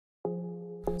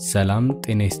ሰላም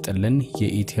ጤና ይስጥልን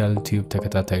የኢቲኤል ቲዩብ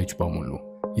ተከታታዮች በሙሉ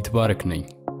ይትባረክ ነኝ።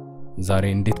 ዛሬ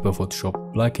እንዴት በፎቶሾፕ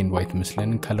ብላክ ኤንድ ዋይት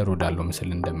ምስልን ከለር ወዳለው ምስል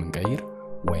እንደምንቀይር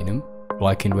ወይንም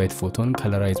ብላክ ኤንድ ዋይት ፎቶን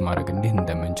ከለራይዝ ማድረግ እንዴት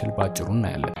እንደምንችል ባጭሩ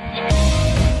እናያለን።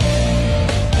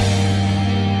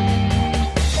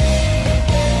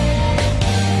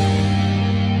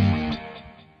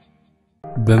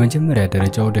 በመጀመሪያ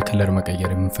ደረጃ ወደ ከለር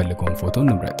መቀየር የምንፈልገውን ፎቶ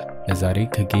እንምረጥ። ለዛሬ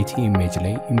ከጌቲ ኢሜጅ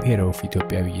ላይ ኢምፔሪየር ኦፍ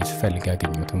ኢትዮጵያ ብዬ ስፈልግ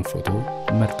ያገኘሁትን ፎቶ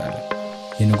እንመርጣለን።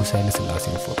 የንጉሥ ኃይለ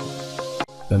ሥላሴን ፎቶ።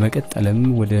 በመቀጠልም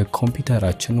ወደ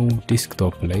ኮምፒውተራችን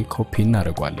ዴስክቶፕ ላይ ኮፒ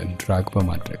እናደርጋለን ድራግ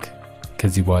በማድረግ።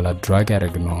 ከዚህ በኋላ ድራግ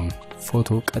ያደረግነውን ፎቶ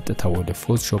ቀጥታ ወደ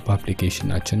ፎቶሾፕ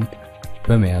አፕሊኬሽናችን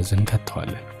በመያዝ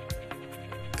እንከተዋለን።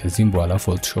 ከዚህም በኋላ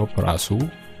ፎቶሾፕ ራሱ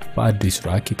በአዲስ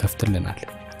ራክ ይከፍትልናል።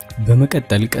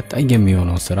 በመቀጠል ቀጣይ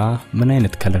የሚሆነው ስራ ምን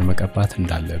አይነት ከለር መቀባት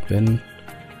እንዳለብን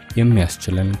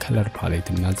የሚያስችለን ከለር ፓሌት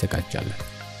እናዘጋጃለን።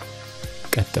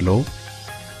 ቀጥሎ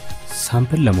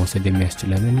ሳምፕል ለመውሰድ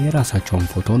የሚያስችለንን የራሳቸውን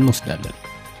ፎቶ እንወስዳለን።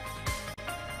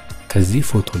 ከዚህ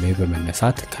ፎቶ ላይ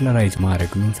በመነሳት ከለራይዝ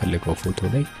ማድረግ የምንፈልገው ፎቶ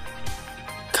ላይ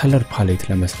ከለር ፓሌት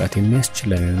ለመስራት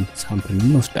የሚያስችለንን ሳምፕል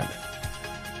እንወስዳለን።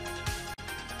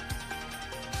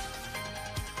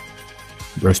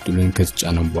 ብረሽ ቱልን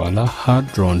ከጫነን በኋላ ሃርድ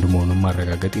ራውንድ መሆኑን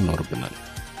ማረጋገጥ ይኖርብናል።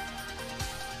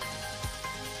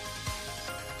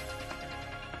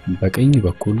 በቀኝ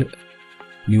በኩል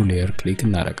ኒው ሌየር ክሊክ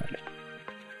እናደርጋለን።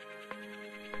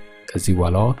 ከዚህ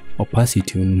በኋላ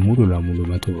ኦፓሲቲውን ሙሉ ለሙሉ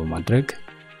 100 በማድረግ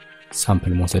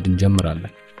ሳምፕል መውሰድ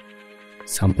እንጀምራለን።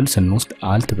 ሳምፕል ስንወስድ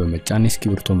አልት በመጫን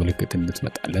የስክሪፕቶ ምልክት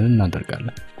እንድትመጣለን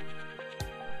እናደርጋለን።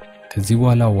 ከዚህ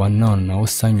በኋላ ዋናውና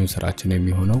ወሳኙ ስራችን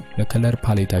የሚሆነው ለከለር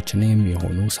ፓሌታችን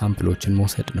የሚሆኑ ሳምፕሎችን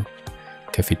መውሰድ ነው።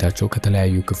 ከፊታቸው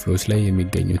ከተለያዩ ክፍሎች ላይ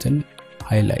የሚገኙትን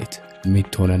ሃይላይት፣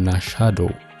 ሚድቶን እና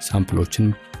ሻዶው ሳምፕሎችን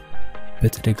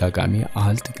በተደጋጋሚ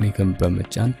አልት ክሊክን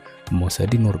በመጫን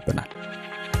መውሰድ ይኖርብናል።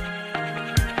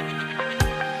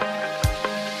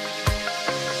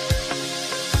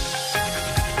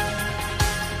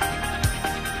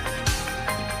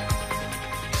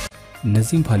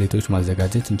 እነዚህን ፓሌቶች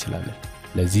ማዘጋጀት እንችላለን።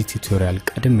 ለዚህ ቱቶሪያል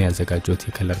ቀድሜ ያዘጋጀሁት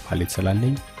የከለር ፓሌት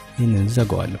ስላለኝ ይህንን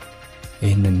ዘጋዋለሁ።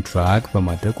 ይህንን ድራግ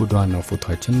በማድረግ ወደ ዋናው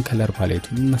ፎቶአችን ከለር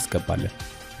ፓሌቱን እናስገባለን።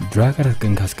 ድራግ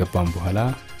አድርገን ካስገባን በኋላ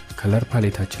ከለር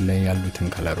ፓሌታችን ላይ ያሉትን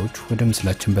ከለሮች ወደ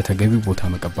ምስላችን በተገቢው ቦታ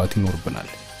መቀባት ይኖርብናል።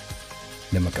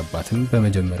 ለመቀባትም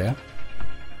በመጀመሪያ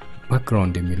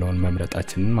ባክግራውንድ የሚለውን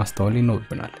መምረጣችንን ማስተዋል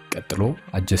ይኖርብናል። ቀጥሎ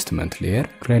አጀስትመንት ሌየር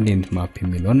ግሬዲየንት ማፕ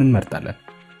የሚለውን እንመርጣለን።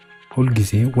 ሁሉ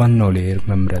ጊዜ ዋናው ሌየር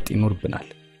መምረጥ ይኖርብናል።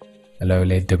 እላዩ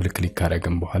ላይ ደብል ክሊክ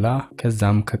ካደረግን በኋላ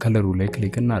ከዛም ከከለሩ ላይ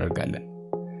ክሊክ እናደርጋለን።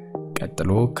 ቀጥሎ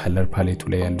ከለር ፓሌቱ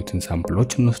ላይ ያሉትን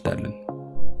ሳምፕሎች እንወስዳለን።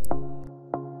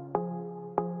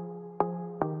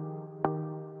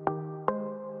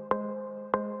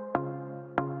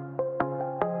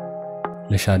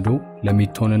 ለሻዶ፣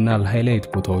 ለሚድቶን እና ለሃይላይት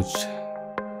ቦታዎች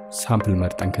ሳምፕል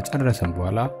መርጠን ከጨረሰን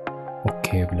በኋላ ኦኬ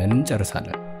ብለን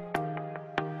እንጨርሳለን።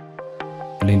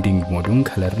 ብሌንዲንግ ሞዱን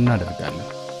ከለር እናደርጋለን።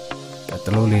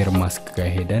 ቀጥሎ ሌየር ማስክ ጋር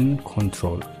ሄደን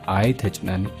ኮንትሮል አይ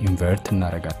ተጭነን ኢንቨርት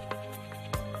እናደርጋለን።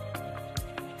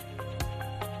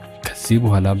 ከዚህ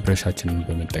በኋላ ብረሻችንን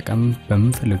በመጠቀም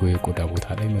በምንፈልገው የቆዳ ቦታ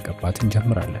ላይ መቀባት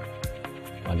እንጀምራለን።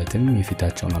 ማለትም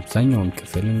የፊታቸውን አብዛኛውን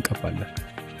ክፍል እንቀባለን፣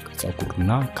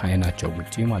 ከፀጉርና ከአይናቸው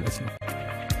ውጪ ማለት ነው።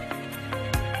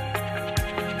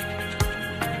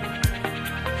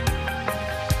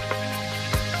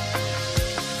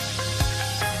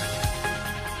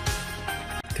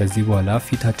 ከዚህ በኋላ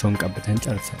ፊታቸውን ቀብተን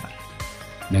ጨርሰናል።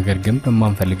 ነገር ግን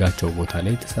በማንፈልጋቸው ቦታ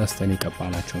ላይ ተሳስተን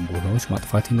የቀባናቸውን ቦታዎች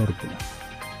ማጥፋት ይኖርብናል።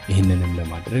 ይህንንም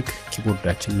ለማድረግ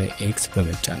ኪቦርዳችን ላይ ኤክስ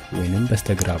በመጫን ወይንም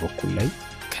በስተግራ በኩል ላይ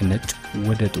ከነጭ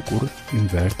ወደ ጥቁር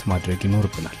ኢንቨርት ማድረግ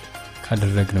ይኖርብናል።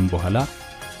 ካደረግንም በኋላ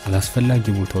አላስፈላጊ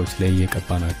ቦታዎች ላይ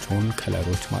የቀባናቸውን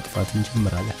ከለሮች ማጥፋት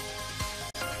እንጀምራለን።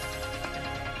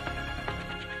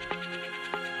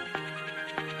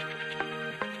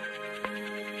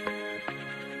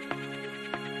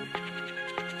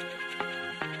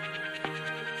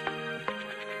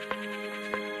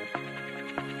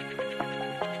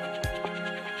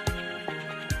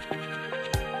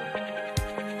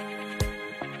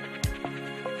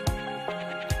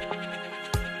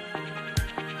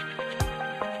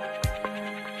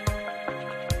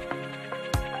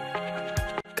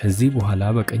 ከዚህ በኋላ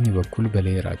በቀኝ በኩል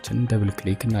በሌየራችን ደብል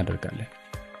ክሊክ እናደርጋለን።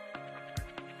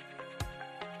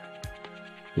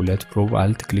 ሁለት ፕሮብ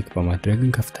አልት ክሊክ በማድረግ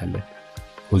እንከፍታለን።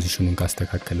 ፖዚሽኑን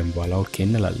ካስተካከልን በኋላ ኦኬ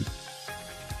እንላለን።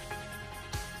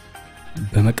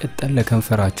 በመቀጠል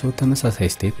ለከንፈራቸው ተመሳሳይ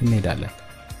ስቴፕ እንሄዳለን።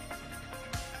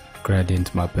 ግሬዲየንት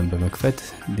ማፕን በመክፈት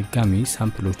ድጋሚ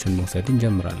ሳምፕሎችን መውሰድ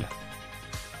እንጀምራለን።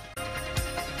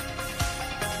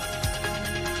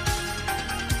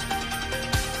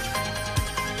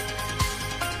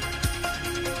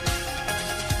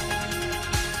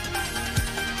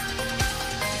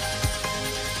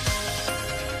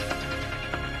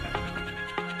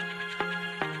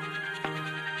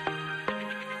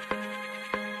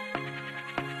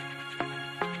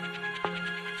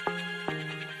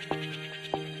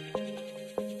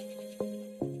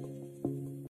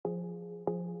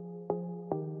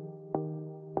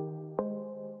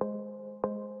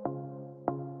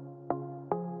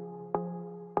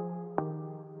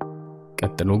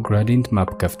 ቀጥሎ gradient map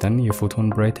ከፍተን የፎቶን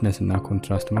brightness እና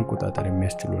contrast መቆጣጠር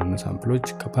የሚያስችሉን ሳምፕሎች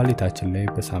ከፓሌታችን ላይ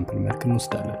በሳምፕል መልክ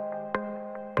እንወስዳለን።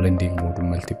 blending ሞዱን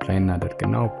multiply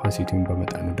እናደርግና opacity-ን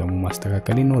በመጠኑ ደግሞ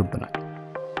ማስተካከል ይኖርብናል።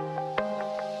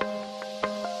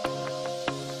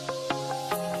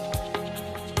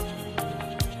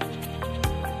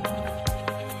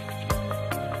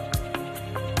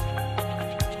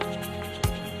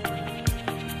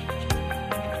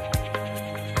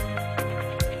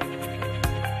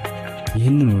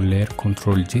 ይህንን ሌየር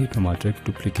ኮንትሮል ጄ በማድረግ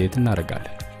ዱፕሊኬት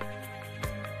እናደርጋለን።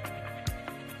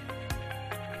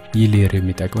 ይህ ሌየር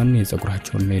የሚጠቅመን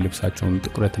የፀጉራቸውንና የልብሳቸውን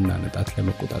ጥቁረትና ነጣት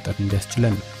ለመቆጣጠር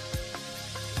እንዲያስችለን ነው።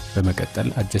 በመቀጠል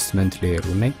አጀስትመንት ሌየሩ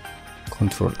ላይ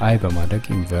ኮንትሮል አይ በማድረግ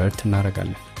ኢንቨርት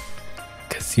እናደርጋለን።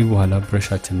 ከዚህ በኋላ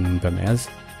ብረሻችንን በመያዝ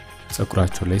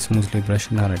ፀጉራቸው ላይ ስሙዝሊ ብረሽ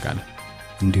እናደርጋለን፣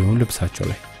 እንዲሁም ልብሳቸው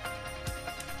ላይ።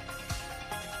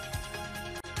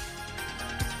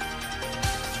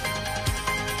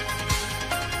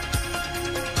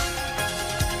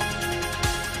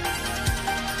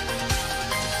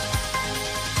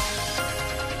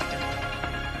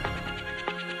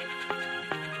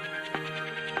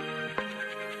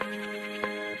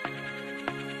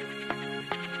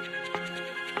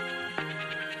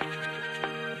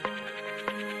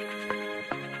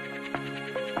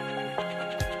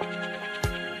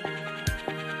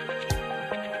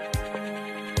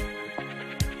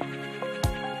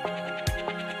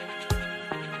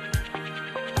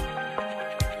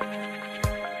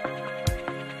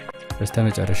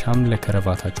 በስተመጨረሻም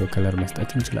ለከረቫታቸው ከለር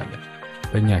መስጠት እንችላለን።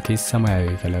 በእኛ ኬስ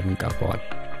ሰማያዊ ከለር እንቀባዋለን።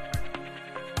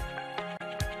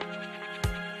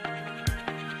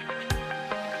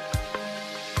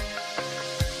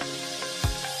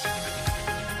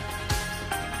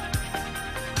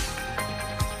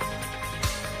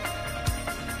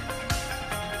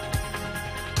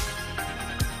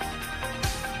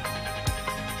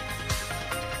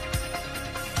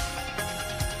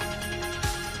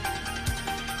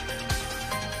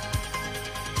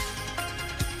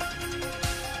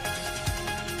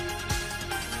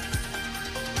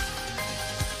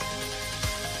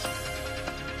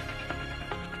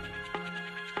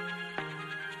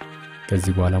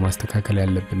 ከዚህ በኋላ ማስተካከል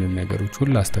ያለብንን ነገሮች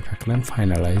ሁሉ አስተካክለን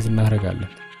ፋይናላይዝ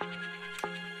እናደርጋለን።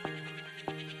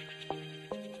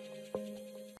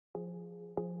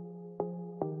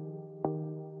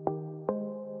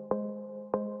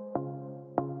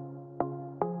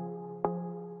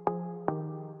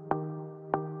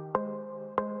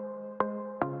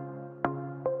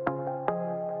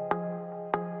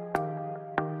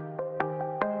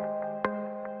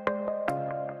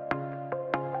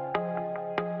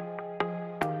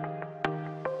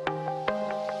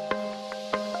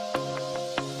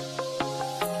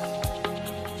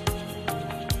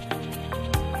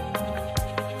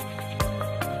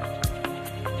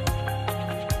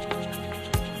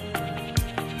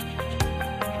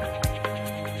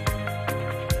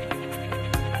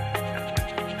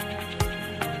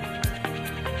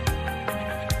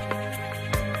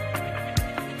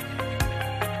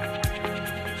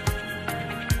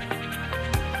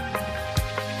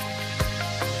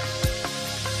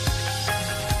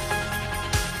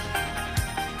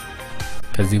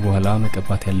 ከዚህ በኋላ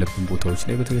መቀባት ያለብን ቦታዎች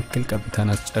ላይ በትክክል ቀብተን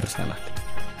አስጨርሰናል።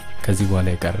 ከዚህ በኋላ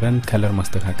የቀረን ከለር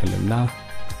ማስተካከልና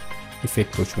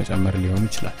ኢፌክቶች መጨመር ሊሆን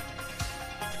ይችላል።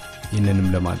 ይህንንም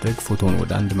ለማድረግ ፎቶን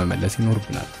ወደ አንድ መመለስ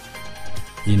ይኖርብናል።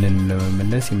 ይህንንም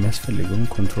ለመመለስ የሚያስፈልገውን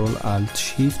ኮንትሮል አልት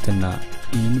ሺፍት እና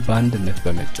ኢን በአንድነት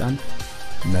በመጫን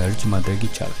መርጅ ማድረግ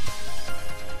ይቻላል።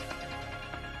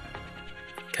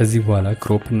 ከዚህ በኋላ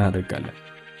ክሮፕ እናደርጋለን።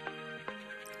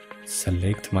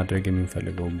 ሰሌክት ማድረግ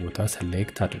የምንፈልገውን ቦታ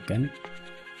ሰሌክት አድርገን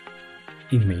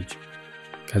ኢሜጅ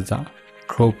ከዛ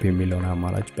ክሮፕ የሚለውን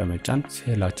አማራጭ በመጫን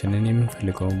ስዕላችንን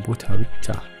የምንፈልገውን ቦታ ብቻ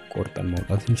ቆርጠን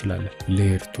ማውጣት እንችላለን።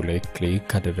 ሌየር ቱ ላይ ክሊክ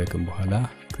ካደረግን በኋላ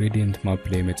ግሬዲየንት ማፕ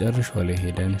ላይ መጨረሻው ላይ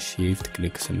ሄደን ሺፍት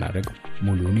ክሊክ ስናደርግ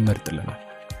ሙሉውን ይመርጥልናል።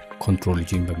 ኮንትሮል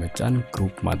ጂን በመጫን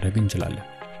ግሩፕ ማድረግ እንችላለን።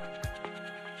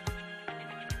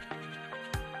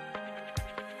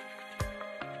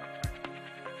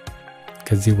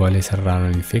 ከዚህ በኋላ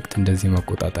የሰራነውን ኢፌክት እንደዚህ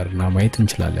መቆጣጠርና ማየት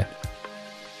እንችላለን።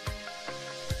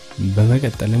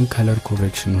 በመቀጠልም ከለር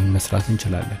ኮሬክሽኑን መስራት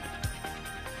እንችላለን።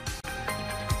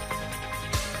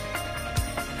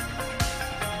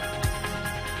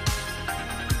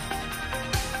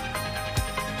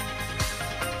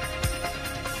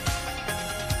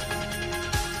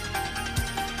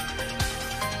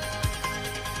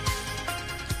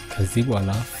 ከዚህ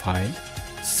በኋላ ፋይል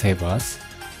ሴቭ አስ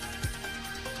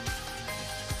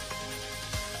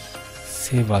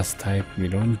ታይፕ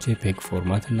ሚለውን JPEG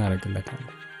ፎርማት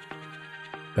እናደርግለታለን።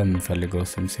 በምንፈልገው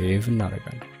ስም ሴቭ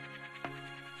እናደርጋለን።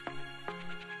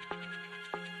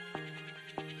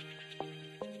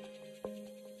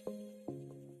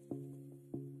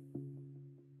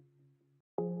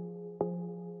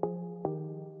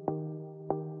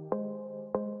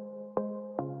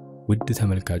 ውድ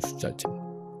ተመልካቾቻችን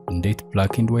እንዴት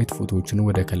ብላክ ኤንድ ዋይት ፎቶዎችን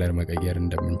ወደ ከለር መቀየር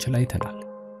እንደምንችል አይተናል።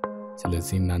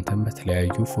 ስለዚህ እናንተም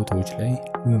በተለያዩ ፎቶዎች ላይ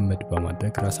ልምምድ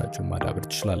በማድረግ ራሳችሁን ማዳበር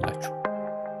ትችላላችሁ።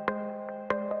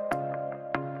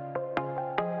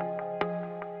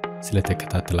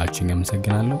 ስለተከታተላችሁኝ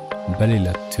አመሰግናለሁ። በሌላ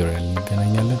ቱቶሪያል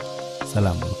እንገናኛለን።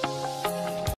 ሰላም ሁኑ።